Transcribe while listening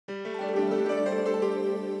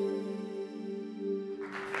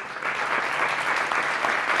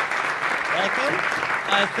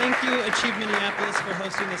Thank you, Achieve Minneapolis, for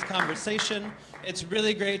hosting this conversation. It's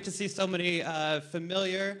really great to see so many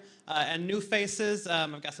familiar and new faces.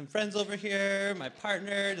 I've got some friends over here, my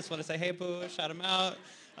partner, just want to say hey, boo, shout him out.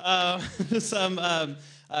 Some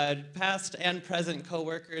past and present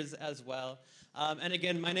coworkers as well. And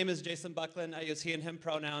again, my name is Jason Bucklin. I use he and him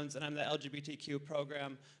pronouns, and I'm the LGBTQ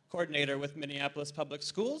Program Coordinator with Minneapolis Public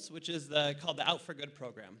Schools, which is called the Out for Good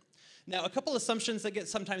program. Now, a couple assumptions that get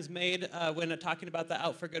sometimes made when talking about the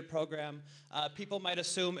Out for Good program. People might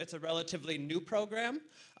assume it's a relatively new program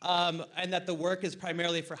and that the work is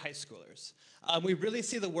primarily for high schoolers. We really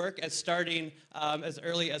see the work as starting as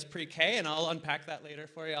early as pre-K, and I'll unpack that later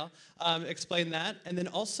for y'all, explain that. And then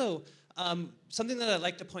also, something that I'd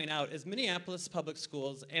like to point out is Minneapolis Public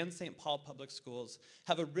Schools and St. Paul Public Schools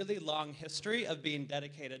have a really long history of being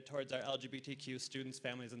dedicated towards our LGBTQ students,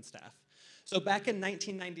 families, and staff. So back in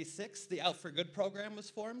 1996, the Out for Good program was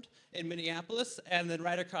formed in Minneapolis, and then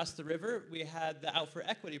right across the river, we had the Out for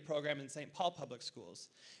Equity program in St. Paul Public Schools.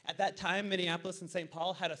 At that time, Minneapolis and St.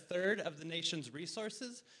 Paul had a third of the nation's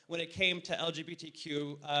resources when it came to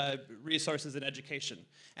LGBTQ resources in education.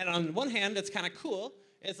 And on one hand, it's kind of cool.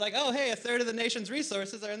 It's like, oh, hey, a third of the nation's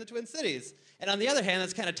resources are in the Twin Cities. And on the other hand,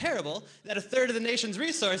 it's kind of terrible that a third of the nation's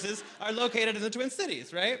resources are located in the Twin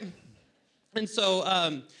Cities, right? And so,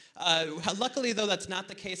 luckily, though, that's not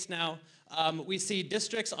the case now. We see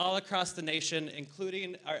districts all across the nation,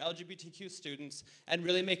 including our LGBTQ students, and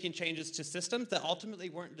really making changes to systems that ultimately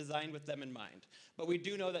weren't designed with them in mind. But we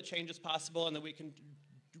do know that change is possible and that we can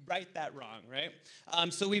right that wrong, right?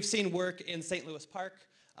 So we've seen work in St. Louis Park,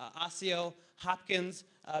 Osseo, Hopkins,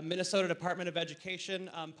 Minnesota Department of Education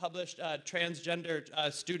published a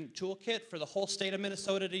transgender student toolkit for the whole state of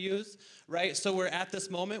Minnesota to use, right? So we're at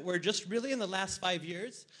this moment where just really in the last 5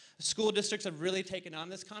 years, school districts have really taken on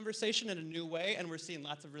this conversation in a new way, and we're seeing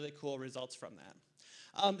lots of really cool results from that.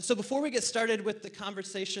 So before we get started with the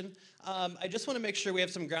conversation, I just want to make sure we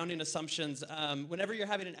have some grounding assumptions. Whenever you're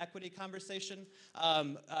having an equity conversation,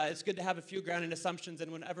 it's good to have a few grounding assumptions,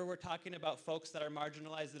 and whenever we're talking about folks that are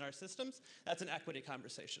marginalized in our systems, that's an equity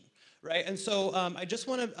conversation, right? And so I just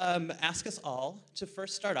want to ask us all to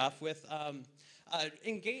first start off with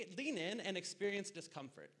lean in and experience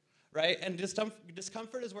discomfort, right? And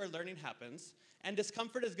discomfort is where learning happens. And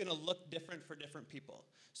discomfort is going to look different for different people.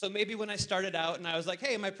 So maybe when I started out and I was like,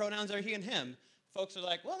 hey, my pronouns are he and him, folks are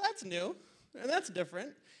like, well, that's new, and that's different,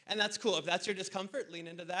 and that's cool. If that's your discomfort, lean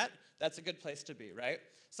into that. That's a good place to be, right?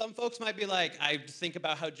 Some folks might be like, I think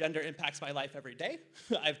about how gender impacts my life every day.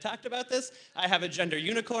 I've talked about this. I have a gender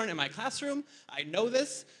unicorn in my classroom. I know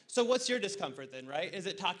this. So what's your discomfort then, right? Is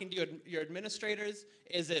it talking to your administrators?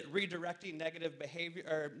 Is it redirecting negative behavior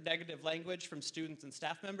or negative language from students and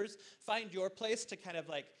staff members? Find your place to kind of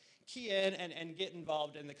like key in and get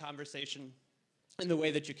involved in the conversation in the way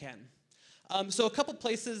that you can. So a couple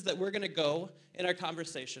places that we're going to go in our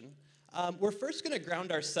conversation. We're first going to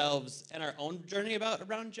ground ourselves in our own journey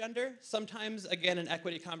around gender. Sometimes, again, in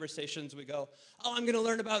equity conversations, we go, oh, I'm going to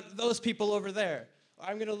learn about those people over there. Or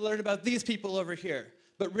I'm going to learn about these people over here.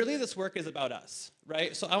 But really, this work is about us,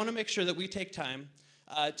 right? So I want to make sure that we take time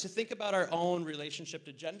to think about our own relationship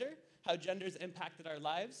to gender, how gender's impacted our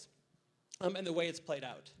lives, and the way it's played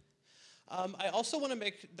out. I also want to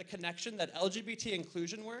make the connection that LGBT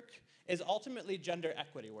inclusion work is ultimately gender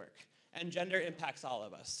equity work, and gender impacts all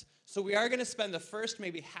of us. So we are going to spend the first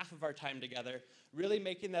maybe half of our time together really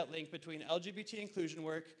making that link between LGBT inclusion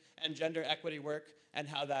work and gender equity work and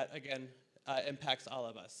how that, again, impacts all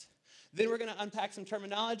of us. Then we're going to unpack some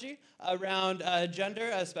terminology around gender,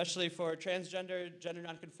 especially for transgender, gender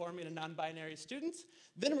nonconforming, and non-binary students.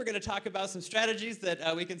 Then we're going to talk about some strategies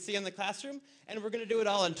that we can see in the classroom, and we're going to do it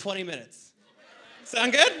all in 20 minutes.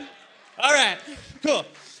 Sound good? All right, cool.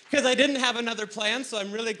 Because I didn't have another plan, so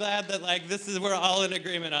I'm really glad that we're all in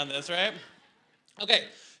agreement on this, right? Okay,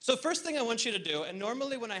 so first thing I want you to do, and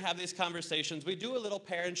normally when I have these conversations, we do a little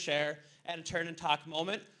pair and share and turn and talk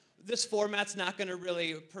moment. This format's not going to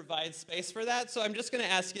really provide space for that, so I'm just going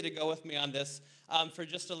to ask you to go with me on this for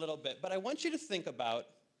just a little bit. But I want you to think about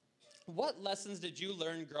what lessons did you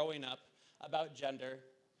learn growing up about gender?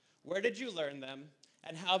 Where did you learn them?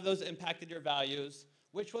 And how have those impacted your values?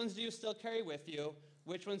 Which ones do you still carry with you?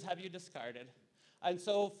 Which ones have you discarded? And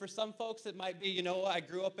so for some folks, it might be, I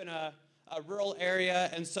grew up in a rural area,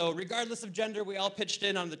 and so regardless of gender, we all pitched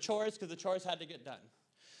in on the chores because the chores had to get done.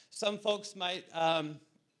 Some folks might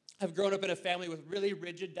have grown up in a family with really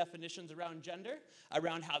rigid definitions around gender,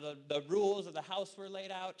 around how the rules of the house were laid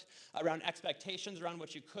out, around expectations around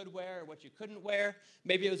what you could wear or what you couldn't wear.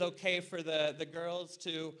 Maybe it was okay for the girls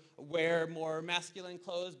to wear more masculine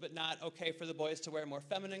clothes, but not okay for the boys to wear more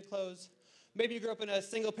feminine clothes. maybe you grew up in a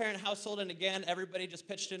single-parent household, and again, everybody just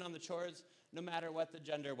pitched in on the chores, no matter what the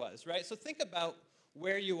gender was, right? So think about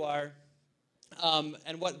where you are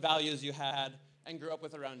and what values you had and grew up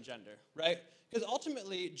with around gender, right? Because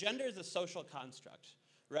ultimately, gender is a social construct,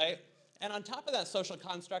 right? And on top of that social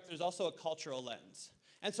construct, there's also a cultural lens.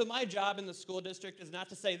 And so my job in the school district is not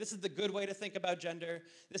to say, this is the good way to think about gender,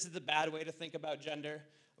 this is the bad way to think about gender.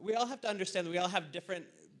 We all have to understand that we all have different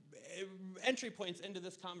entry points into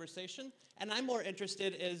this conversation, and I'm more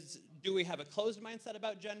interested is, do we have a closed mindset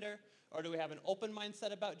about gender, or do we have an open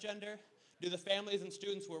mindset about gender? Do the families and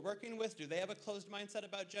students we're working with, do they have a closed mindset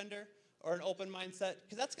about gender, or an open mindset?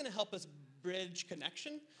 Because that's going to help us bridge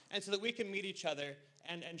connection, and so that we can meet each other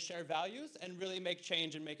and share values and really make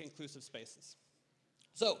change and make inclusive spaces.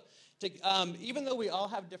 So, even though we all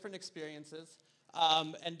have different experiences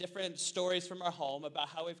and different stories from our home about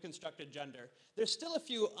how we've constructed gender, there's still a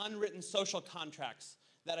few unwritten social contracts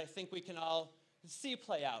that I think we can all see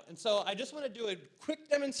play out. And so I just want to do a quick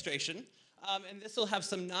demonstration, and this will have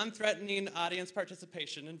some non-threatening audience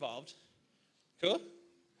participation involved. Cool?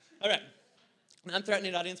 All right.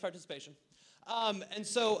 Non-threatening audience participation. And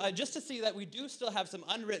so just to see that we do still have some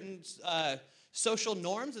unwritten social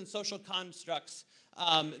norms and social constructs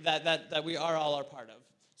that we are all a part of.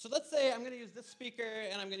 So let's say I'm going to use this speaker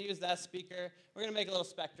and I'm going to use that speaker. We're going to make a little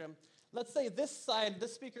spectrum. Let's say this side,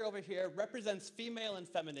 this speaker over here, represents female and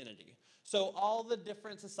femininity. So all the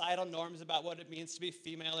different societal norms about what it means to be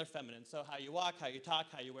female or feminine. So how you walk, how you talk,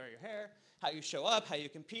 how you wear your hair, how you show up, how you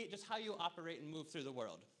compete, just how you operate and move through the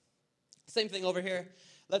world. Same thing over here.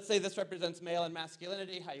 Let's say this represents male and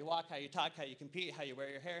masculinity, how you walk, how you talk, how you compete, how you wear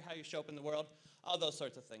your hair, how you show up in the world, all those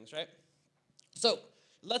sorts of things, right? So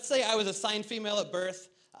let's say I was assigned female at birth.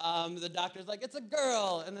 The doctor's like, it's a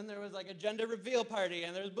girl, and then there was like a gender reveal party,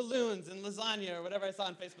 and there was balloons and lasagna or whatever I saw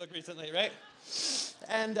on Facebook recently, right?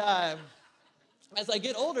 And as I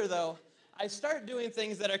get older, though, I start doing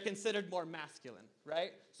things that are considered more masculine,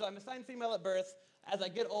 right? So I'm assigned female at birth. As I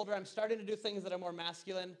get older, I'm starting to do things that are more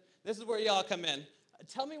masculine. This is where y'all come in.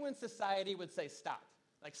 Tell me when society would say stop.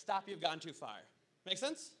 Like, stop, you've gone too far. Make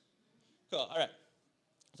sense? Cool, all right.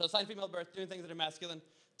 So assigned female at birth, doing things that are masculine.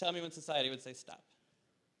 Tell me when society would say stop.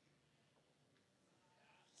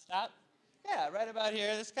 Stop? Yeah, right about here.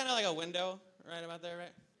 It's kind of like a window right about there,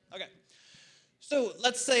 right? Okay. So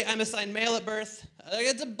let's say I'm assigned male at birth.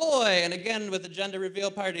 It's a boy, and again with the gender reveal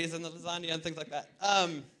parties and the lasagna and things like that.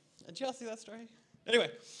 Did you all see that story? Anyway,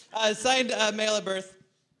 assigned male at birth,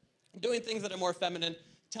 doing things that are more feminine.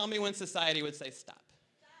 Tell me when society would say stop.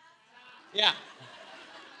 Yeah.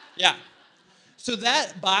 Yeah. So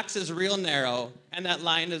that box is real narrow, and that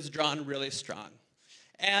line is drawn really strong.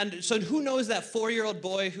 And so who knows that 4-year-old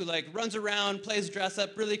boy who like runs around, plays dress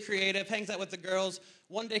up, really creative, hangs out with the girls,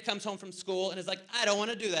 one day comes home from school and is like, I don't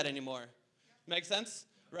want to do that anymore. Make sense?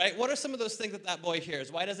 Right? What are some of those things that that boy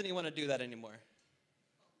hears? Why doesn't he want to do that anymore?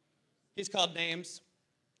 He's called names.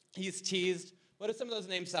 He's teased. What do some of those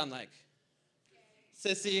names sound like?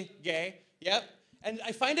 Gay. Sissy, gay. Yep. And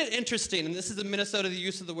I find it interesting, and this is in Minnesota, the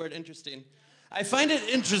use of the word interesting. I find it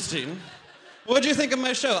interesting. What did you think of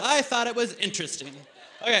my show? I thought it was interesting.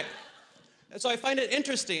 Okay. So I find it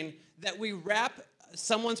interesting that we wrap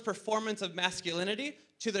someone's performance of masculinity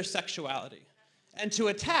to their sexuality. And to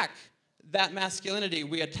attack that masculinity,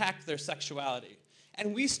 we attack their sexuality.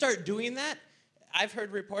 And we start doing that, I've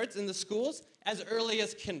heard reports in the schools, as early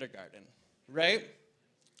as kindergarten, right?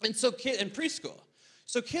 And so in preschool.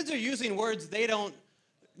 So kids are using words they don't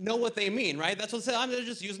know what they mean, right? That's what they're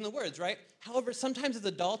just using the words, right? However, sometimes as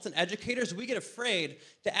adults and educators, we get afraid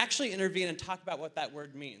to actually intervene and talk about what that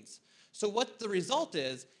word means. So what the result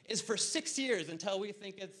is for 6 years, until we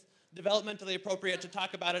think it's developmentally appropriate to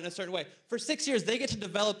talk about it in a certain way, for 6 years, they get to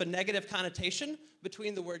develop a negative connotation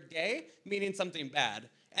between the word gay, meaning something bad.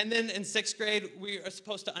 And then in 6th grade, we are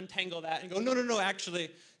supposed to untangle that and go, no, actually,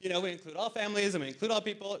 we include all families and we include all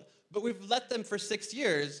people. But we've let them for 6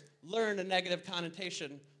 years learn a negative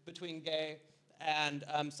connotation between gay and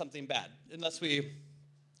something bad, unless we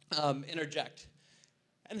interject.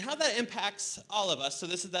 And how that impacts all of us, so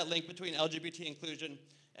this is that link between LGBT inclusion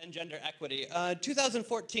and gender equity.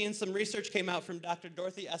 2014, some research came out from Dr.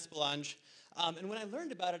 Dorothy Espelange, and when I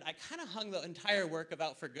learned about it, I kind of hung the entire work of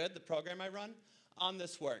Out for Good, the program I run, on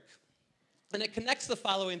this work. And it connects the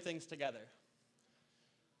following things together.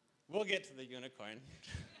 We'll get to the unicorn.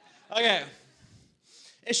 Okay.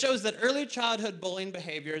 It shows that early childhood bullying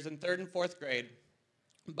behaviors in 3rd and 4th grade,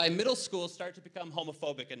 by middle school, start to become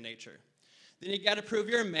homophobic in nature. Then you got to prove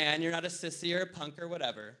you're a man, you're not a sissy or a punk or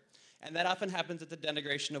whatever, and that often happens at the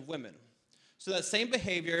denigration of women. So that same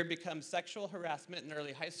behavior becomes sexual harassment in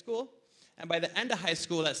early high school, And by the end of high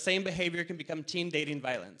school, that same behavior can become teen dating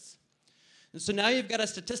violence. And so now you've got a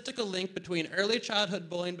statistical link between early childhood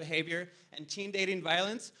bullying behavior and teen dating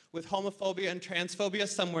violence with homophobia and transphobia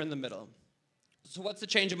somewhere in the middle. So what's the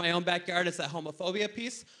change in my own backyard? It's that homophobia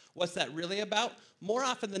piece. What's that really about? More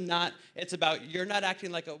often than not, it's about you're not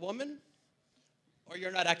acting like a woman or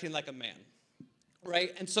you're not acting like a man,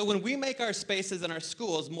 right? And so when we make our spaces in our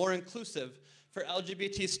schools more inclusive for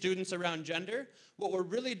LGBT students around gender, what we're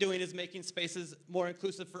really doing is making spaces more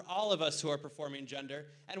inclusive for all of us who are performing gender,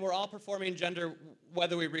 and we're all performing gender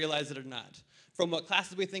whether we realize it or not. From what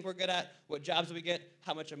classes we think we're good at, what jobs we get,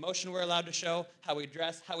 how much emotion we're allowed to show, how we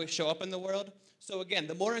dress, how we show up in the world. So again,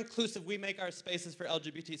 the more inclusive we make our spaces for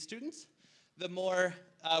LGBT students, the more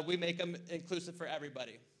we make them inclusive for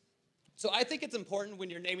everybody. So I think it's important when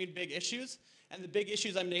you're naming big issues, and the big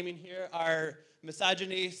issues I'm naming here are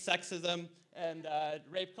misogyny, sexism, and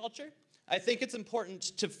rape culture. I think it's important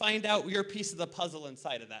to find out your piece of the puzzle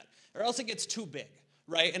inside of that, or else it gets too big,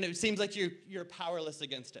 right? And it seems like you're powerless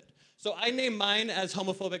against it. So I name mine as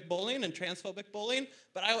homophobic bullying and transphobic bullying,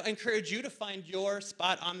 but I encourage you to find your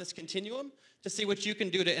spot on this continuum to see what you can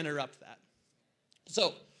do to interrupt that.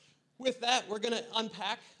 So with that, we're going to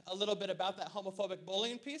unpack a little bit about that homophobic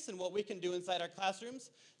bullying piece and what we can do inside our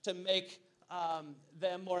classrooms to make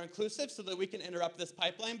them more inclusive so that we can interrupt this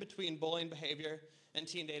pipeline between bullying behavior and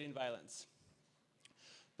teen dating violence.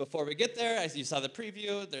 Before we get there, as you saw the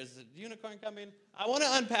preview, there's a unicorn coming. I want to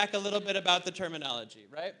unpack a little bit about the terminology,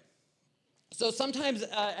 right? So sometimes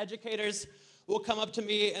educators will come up to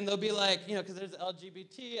me and they'll be like, you know, because there's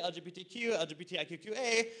LGBT, LGBTQ,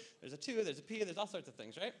 LGBTQA, there's a 2, there's a P, there's all sorts of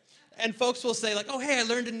things, right? And folks will say like, oh, hey, I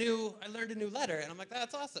learned a new letter. And I'm like,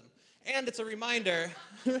 that's awesome. And it's a reminder.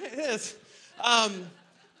 It is.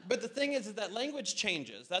 But the thing is that language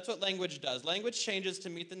changes. That's what language does. Language changes to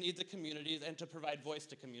meet the needs of communities and to provide voice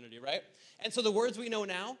to community, right? And so the words we know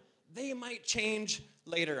now, they might change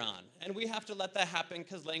later on. And we have to let that happen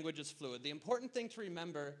because language is fluid. The important thing to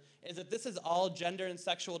remember is that this is all gender and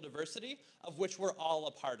sexual diversity, of which we're all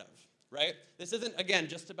a part of, right? This isn't, again,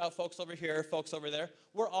 just about folks over here, folks over there.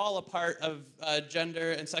 We're all a part of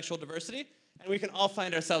gender and sexual diversity, and we can all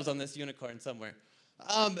find ourselves on this unicorn somewhere.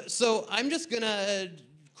 So I'm just going to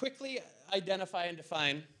quickly identify and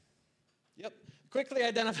define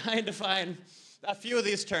a few of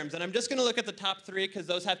these terms. And I'm just going to look at the top 3 because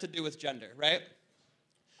those have to do with gender, right?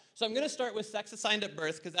 So I'm going to start with sex assigned at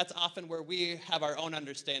birth because that's often where we have our own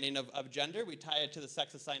understanding of gender. We tie it to the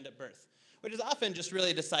sex assigned at birth, which is often just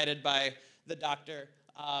really decided by the doctor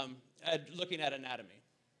looking at anatomy.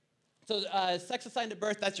 So sex assigned at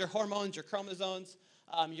birth, that's your hormones, your chromosomes,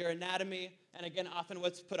 your anatomy, and again, often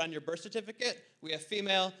what's put on your birth certificate. We have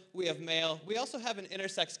female, we have male. We also have an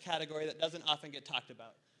intersex category that doesn't often get talked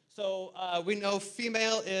about. So we know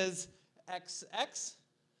female is XX.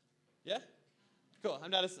 Yeah? Cool.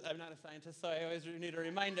 I'm not a scientist, so I always need a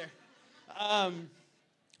reminder.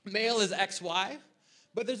 Male is XY,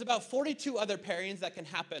 but there's about 42 other pairings that can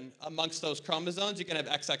happen amongst those chromosomes. You can have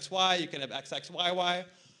XXY, you can have XXYY.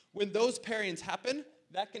 When those pairings happen,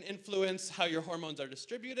 that can influence how your hormones are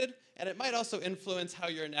distributed, and it might also influence how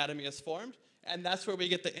your anatomy is formed. And that's where we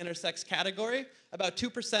get the intersex category. About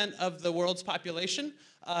 2% of the world's population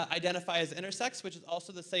identify as intersex, which is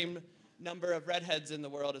also the same number of redheads in the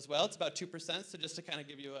world as well. It's about 2%, so just to kind of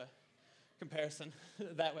give you a comparison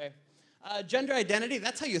that way. Gender identity,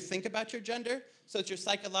 that's how you think about your gender. So it's your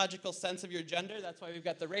psychological sense of your gender. That's why we've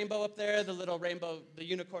got the rainbow up there. The little rainbow, the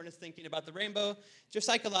unicorn is thinking about the rainbow. It's your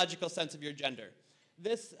psychological sense of your gender.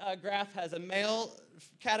 This graph has a male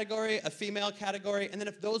category, a female category, and then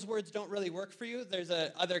if those words don't really work for you, there's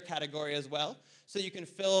a other category as well. So you can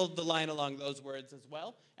fill the line along those words as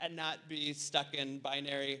well and not be stuck in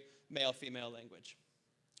binary male-female language.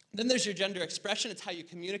 Then there's your gender expression. It's how you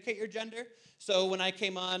communicate your gender. So when I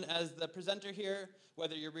came on as the presenter here,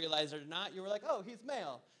 whether you realize it or not, you were like, oh, he's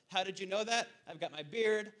male. How did you know that? I've got my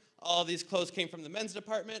beard. All these clothes came from the men's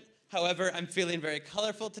department. However, I'm feeling very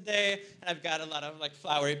colorful today, and I've got a lot of like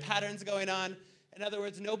flowery patterns going on. In other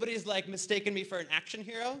words, nobody's like mistaken me for an action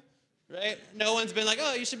hero, right? No one's been like,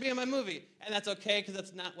 oh, you should be in my movie. And that's okay, because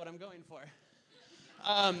that's not what I'm going for.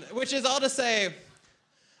 Which is all to say,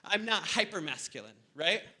 I'm not hyper-masculine,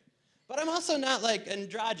 right? But I'm also not like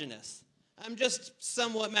androgynous. I'm just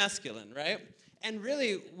somewhat masculine, right? And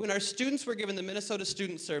really, when our students were given the Minnesota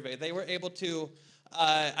Student Survey, they were able to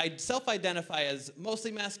self-identify as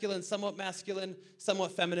mostly masculine, somewhat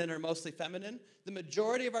feminine, or mostly feminine. The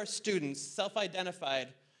majority of our students self-identified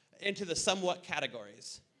into the somewhat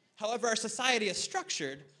categories. However, our society is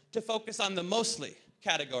structured to focus on the mostly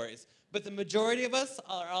categories, but the majority of us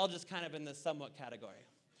are all just kind of in the somewhat category.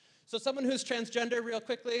 So someone who's transgender, real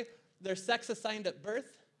quickly, their sex assigned at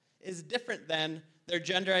birth is different than their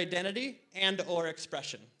gender identity and or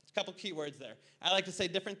expression. A couple key words there. I like to say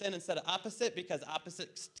different than instead of opposite because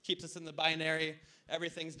opposite keeps us in the binary.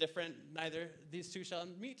 Everything's different. Neither these two shall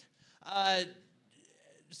meet.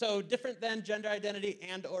 So different than gender identity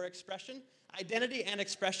and or expression. Identity and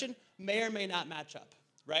expression may or may not match up,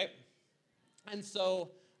 right? And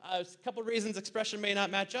so a couple reasons expression may not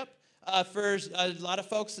match up. For a lot of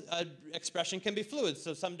folks, expression can be fluid.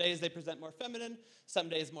 So some days they present more feminine, some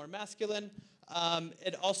days more masculine.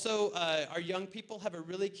 It also, our young people have a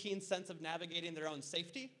really keen sense of navigating their own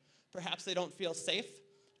safety. Perhaps they don't feel safe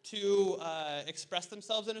to express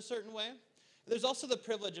themselves in a certain way. There's also the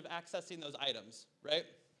privilege of accessing those items, right?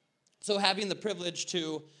 So having the privilege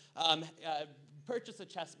to purchase a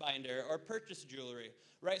chest binder or purchase jewelry,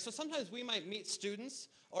 right? So sometimes we might meet students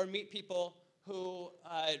or meet people who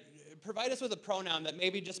provide us with a pronoun that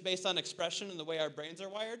maybe just based on expression and the way our brains are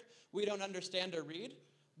wired, we don't understand or read.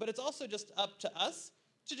 But it's also just up to us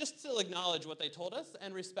to just still acknowledge what they told us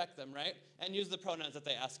and respect them, right? And use the pronouns that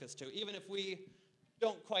they ask us to, even if we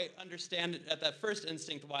don't quite understand at that first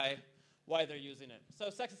instinct why they're using it.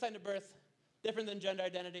 So sex assigned at birth, different than gender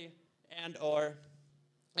identity and or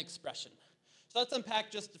expression. So let's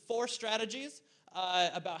unpack just 4 strategies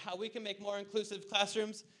about how we can make more inclusive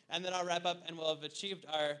classrooms, and then I'll wrap up and we'll have achieved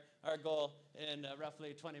our goal in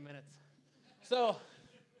roughly 20 minutes. So,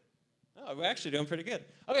 we're actually doing pretty good.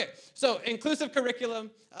 Okay, so inclusive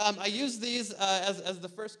curriculum. I use these as the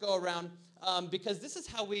first go around because this is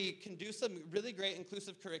how we can do some really great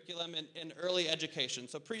inclusive curriculum in early education.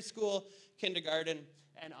 So preschool, kindergarten,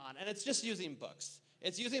 and on. And it's just using books.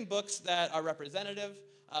 It's using books that are representative,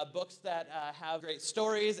 books that have great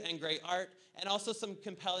stories and great art, and also some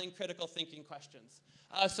compelling critical thinking questions.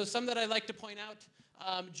 So some that I like to point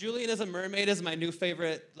out, Julian as a Mermaid is my new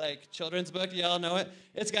favorite children's book. You all know it.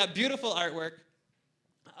 It's got beautiful artwork,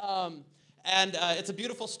 and it's a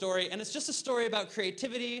beautiful story, and it's just a story about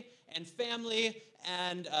creativity and family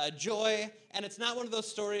and joy, and it's not one of those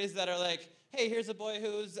stories that are like, hey, here's a boy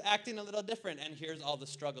who's acting a little different, and here's all the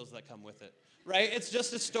struggles that come with it, right? It's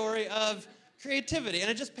just a story of creativity,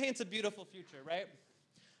 and it just paints a beautiful future, right?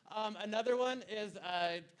 Another one is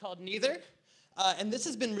called Neither. And this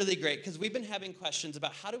has been really great because we've been having questions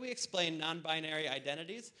about how do we explain non-binary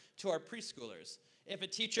identities to our preschoolers. If a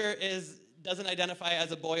teacher doesn't identify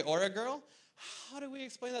as a boy or a girl, how do we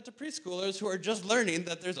explain that to preschoolers who are just learning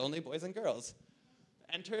that there's only boys and girls?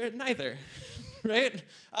 Enter neither, right?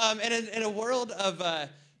 And in a world of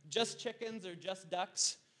just chickens or just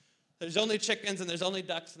ducks, there's only chickens and there's only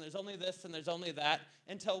ducks and there's only this and there's only that,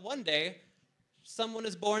 until one day someone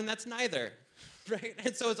is born that's neither. Right?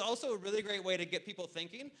 And so it's also a really great way to get people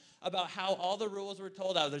thinking about how all the rules we're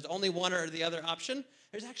told out, there's only one or the other option.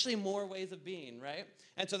 There's actually more ways of being, right?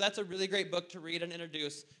 And so that's a really great book to read and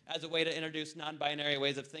introduce as a way to introduce non-binary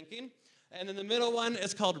ways of thinking. And then the middle one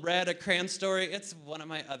is called Red, a Crayon Story. It's one of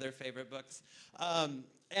my other favorite books. And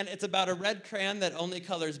it's about a red crayon that only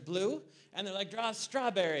colors blue. And they're like, draw a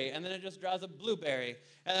strawberry, and then it just draws a blueberry.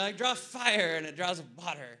 And they're like, draw fire, and it draws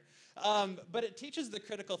water. But it teaches the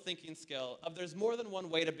critical thinking skill of there's more than one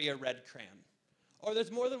way to be a red crayon, or there's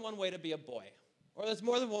more than one way to be a boy, or there's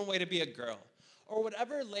more than one way to be a girl, or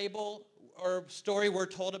whatever label or story we're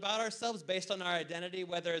told about ourselves based on our identity,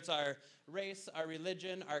 whether it's our race, our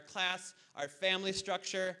religion, our class, our family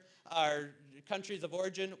structure, our countries of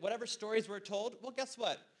origin, whatever stories we're told, well, guess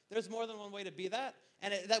what? There's more than one way to be that.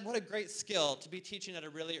 And what a great skill to be teaching at a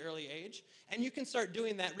really early age. And you can start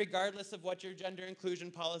doing that regardless of what your gender inclusion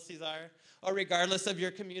policies are, or regardless of your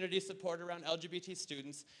community support around LGBT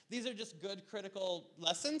students. These are just good critical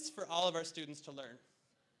lessons for all of our students to learn.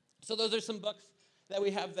 So those are some books that we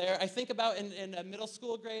have there. I think about in middle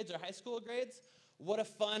school grades or high school grades, what a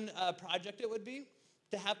fun project it would be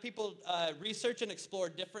to have people research and explore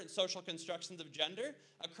different social constructions of gender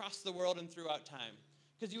across the world and throughout time.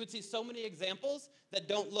 Because you would see so many examples that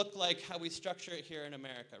don't look like how we structure it here in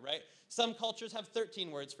America, right? Some cultures have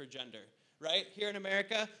 13 words for gender, right? Here in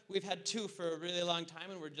America, we've had 2 for a really long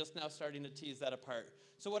time, and we're just now starting to tease that apart.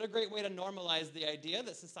 So what a great way to normalize the idea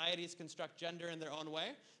that societies construct gender in their own way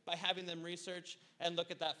by having them research and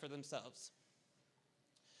look at that for themselves.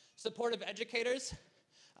 Supportive educators.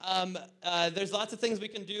 There's lots of things we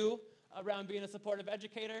can do around being a supportive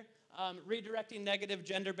educator. Redirecting negative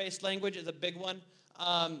gender-based language is a big one.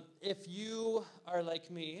 If you are like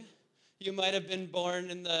me, you might have been born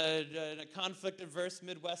in a conflict-averse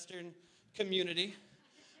Midwestern community.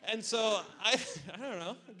 And so, I don't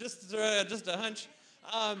know, just a hunch.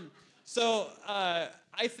 I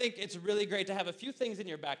think it's really great to have a few things in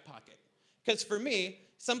your back pocket. Because for me,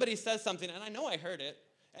 somebody says something, and I know I heard it,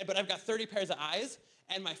 but I've got 30 pairs of eyes,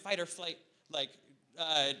 and my fight or flight like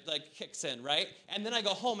kicks in, right? And then I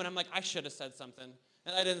go home, and I'm like, I should have said something,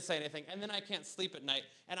 and I didn't say anything, and then I can't sleep at night.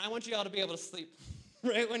 And I want you all to be able to sleep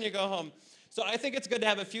right when you go home. So I think it's good to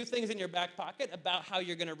have a few things in your back pocket about how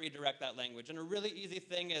you're going to redirect that language. And a really easy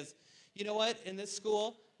thing is, you know what? In this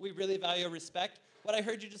school, we really value respect. What I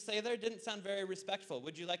heard you just say there didn't sound very respectful.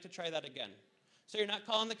 Would you like to try that again? So you're not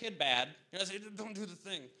calling the kid bad. You're not saying, don't do the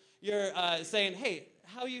thing. You're saying, hey,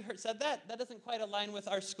 how you said that doesn't quite align with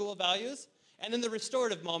our school values. And in the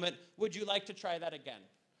restorative moment, would you like to try that again?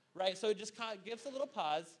 Right? So it just gives a little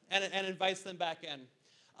pause and invites them back in.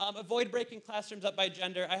 Avoid breaking classrooms up by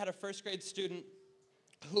gender. I had a first grade student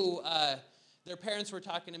who their parents were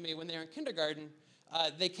talking to me when they were in kindergarten.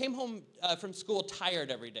 They came home from school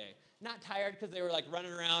tired every day. Not tired because they were like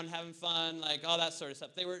running around, having fun, like all that sort of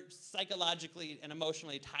stuff. They were psychologically and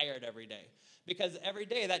emotionally tired every day. Because every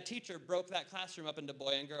day that teacher broke that classroom up into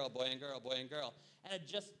boy and girl, boy and girl, boy and girl. And it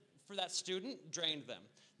just, for that student, drained them.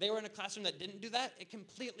 They were in a classroom that didn't do that. It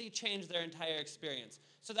completely changed their entire experience.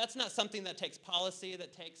 So that's not something that takes policy,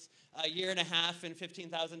 that takes a year and a half and $15,000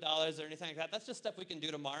 or anything like that. That's just stuff we can do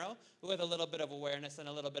tomorrow with a little bit of awareness and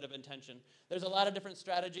a little bit of intention. There's a lot of different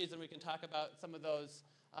strategies, and we can talk about some of those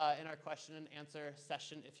in our question and answer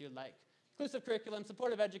session if you'd like. Inclusive curriculum,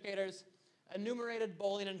 supportive educators, enumerated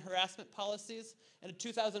bullying and harassment policies. And in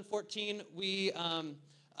 2014, we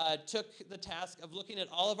took the task of looking at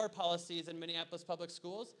all of our policies in Minneapolis Public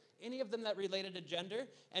Schools, any of them that related to gender,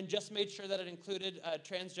 and just made sure that it included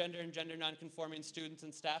transgender and gender nonconforming students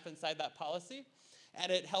and staff inside that policy. And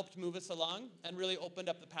it helped move us along and really opened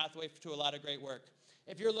up the pathway to a lot of great work.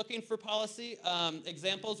 If you're looking for policy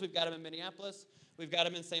examples, we've got them in Minneapolis. We've got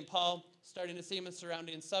them in St. Paul, starting to see them in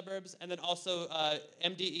surrounding suburbs. And then also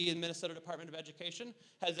MDE, the Minnesota Department of Education,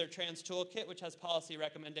 has their trans toolkit, which has policy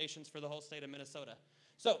recommendations for the whole state of Minnesota.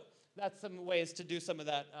 So that's some ways to do some of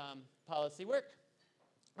that policy work.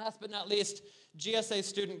 Last but not least, GSA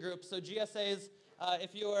student groups. So GSAs,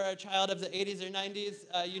 if you were a child of the 80s or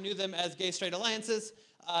 90s, you knew them as gay straight alliances.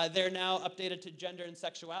 They're now updated to gender and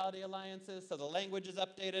sexuality alliances, so the language is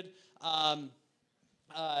updated.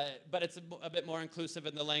 But it's a bit more inclusive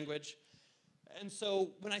in the language. And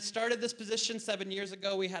so when I started this position 7 years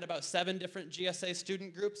ago, we had about 7 different GSA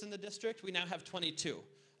student groups in the district. We now have 22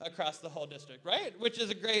 across the whole district, right? Which is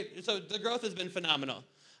a great, so the growth has been phenomenal.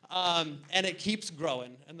 And it keeps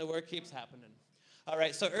growing, and the work keeps happening. All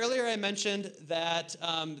right, so earlier I mentioned that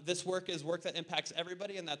this work is work that impacts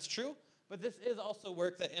everybody, and that's true. But this is also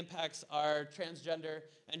work that impacts our transgender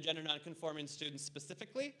and gender nonconforming students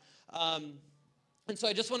specifically. And so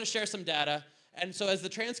I just want to share some data. And so as the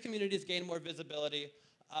trans communities gain more visibility,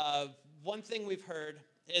 one thing we've heard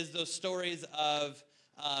is those stories of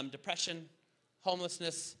depression,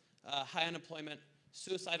 homelessness, high unemployment,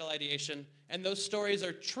 suicidal ideation, and those stories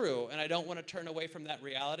are true, and I don't want to turn away from that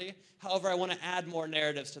reality. However, I want to add more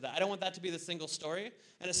narratives to that. I don't want that to be the single story,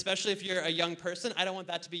 and especially if you're a young person, I don't want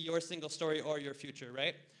that to be your single story or your future,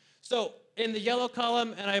 right? So in the yellow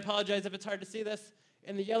column, and I apologize if it's hard to see this,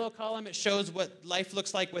 in the yellow column, it shows what life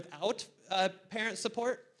looks like without parent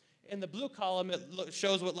support. In the blue column, it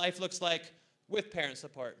shows what life looks like with parent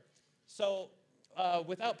support. So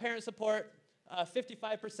without parent support,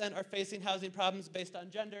 55% are facing housing problems based on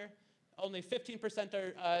gender. Only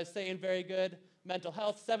 15% are saying very good mental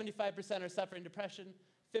health. 75% are suffering depression.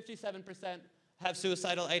 57% have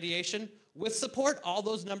suicidal ideation. With support, all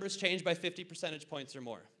those numbers change by 50 percentage points or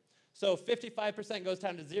more. So 55% goes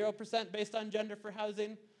down to 0% based on gender for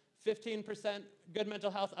housing. 15% good mental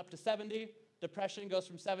health up to 70. Depression goes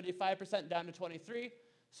from 75% down to 23.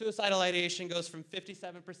 Suicidal ideation goes from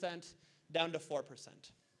 57% down to 4%.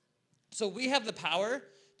 So we have the power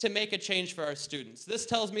to make a change for our students. This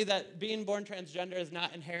tells me that being born transgender is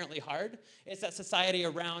not inherently hard. It's that society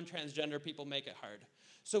around transgender people make it hard.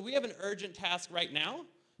 So we have an urgent task right now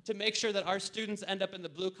to make sure that our students end up in the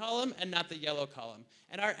blue column and not the yellow column.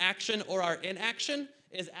 And our action or our inaction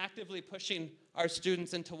is actively pushing our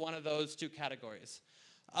students into one of those two categories.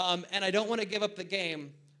 And I don't want to give up the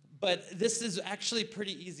game, but this is actually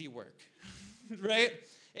pretty easy work, right?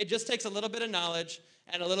 It just takes a little bit of knowledge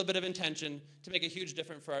and a little bit of intention to make a huge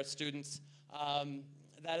difference for our students.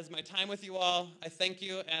 That is my time with you all. I thank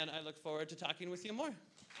you, and I look forward to talking with you more.